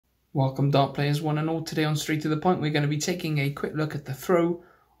Welcome dart players one and all. Today on Straight to the Point we're going to be taking a quick look at the throw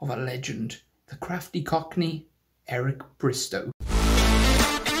of a legend, the crafty cockney, Eric Bristow.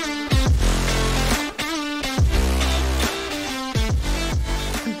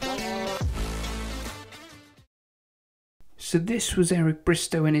 So this was Eric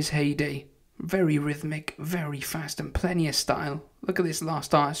Bristow in his heyday. Very rhythmic, very fast and plenty of style. Look at this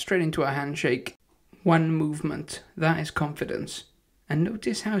last dart, straight into a handshake. One movement, that is confidence. And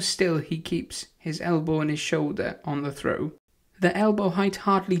notice how still he keeps his elbow and his shoulder on the throw. The elbow height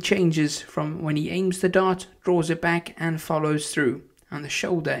hardly changes from when he aims the dart, draws it back and follows through. And the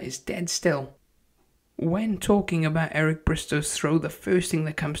shoulder is dead still. When talking about Eric Bristow's throw, the first thing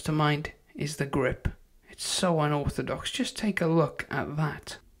that comes to mind is the grip. It's so unorthodox, just take a look at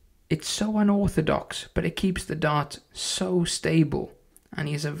that. It's so unorthodox, but it keeps the dart so stable. And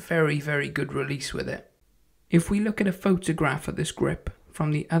he has a very, very good release with it. If we look at a photograph of this grip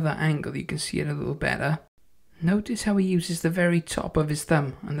from the other angle, you can see it a little better. Notice how he uses the very top of his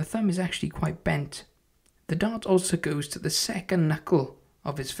thumb, and the thumb is actually quite bent. The dart also goes to the second knuckle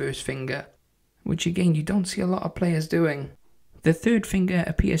of his first finger, which again you don't see a lot of players doing. The third finger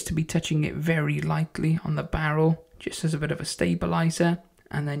appears to be touching it very lightly on the barrel, just as a bit of a stabilizer,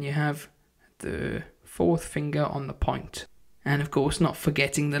 and then you have the fourth finger on the point. And of course not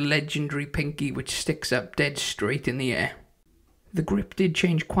forgetting the legendary pinky, which sticks up dead straight in the air. The grip did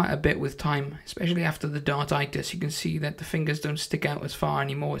change quite a bit with time, especially after the dartitis. You can see that the fingers don't stick out as far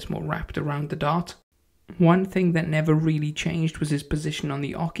anymore, it's more wrapped around the dart. One thing that never really changed was his position on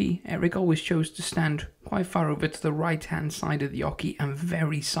the oche. Eric always chose to stand quite far over to the right hand side of the oche and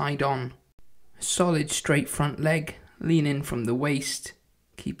very side on. Solid straight front leg, lean in from the waist,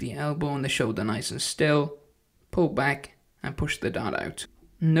 keep the elbow and the shoulder nice and still, pull back and push the dart out.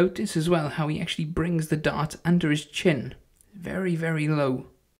 Notice as well how he actually brings the dart under his chin, very, very low.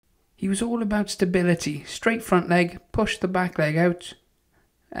 He was all about stability, straight front leg, push the back leg out,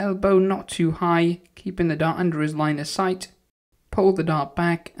 elbow not too high, keeping the dart under his line of sight, pull the dart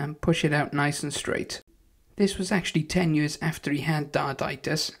back and push it out nice and straight. This was actually 10 years after he had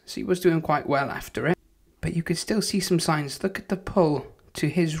dartitis, so he was doing quite well after it. But you could still see some signs. Look at the pull to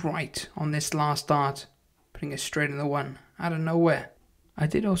his right on this last dart, putting it straight in the one, out of nowhere. I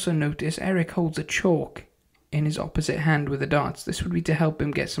did also notice Eric holds a chalk in his opposite hand with the darts. This would be to help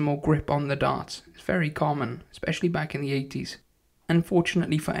him get some more grip on the darts. It's very common, especially back in the 80s.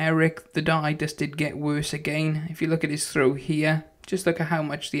 Unfortunately for Eric, the dartitis did get worse again. If you look at his throw here, just look at how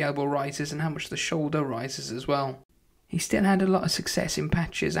much the elbow rises and how much the shoulder rises as well. He still had a lot of success in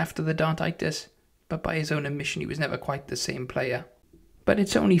patches after the dartitis, but by his own admission he was never quite the same player. But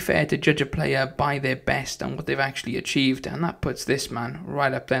it's only fair to judge a player by their best and what they've actually achieved, and that puts this man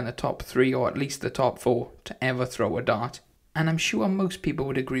right up there in the top 3 or at least the top 4 to ever throw a dart. And I'm sure most people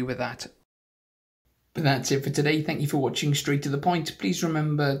would agree with that. But that's it for today. Thank you for watching Straight to the Point. Please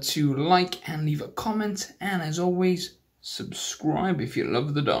remember to like and leave a comment, and as always, subscribe if you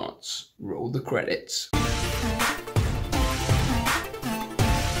love the darts. Roll the credits.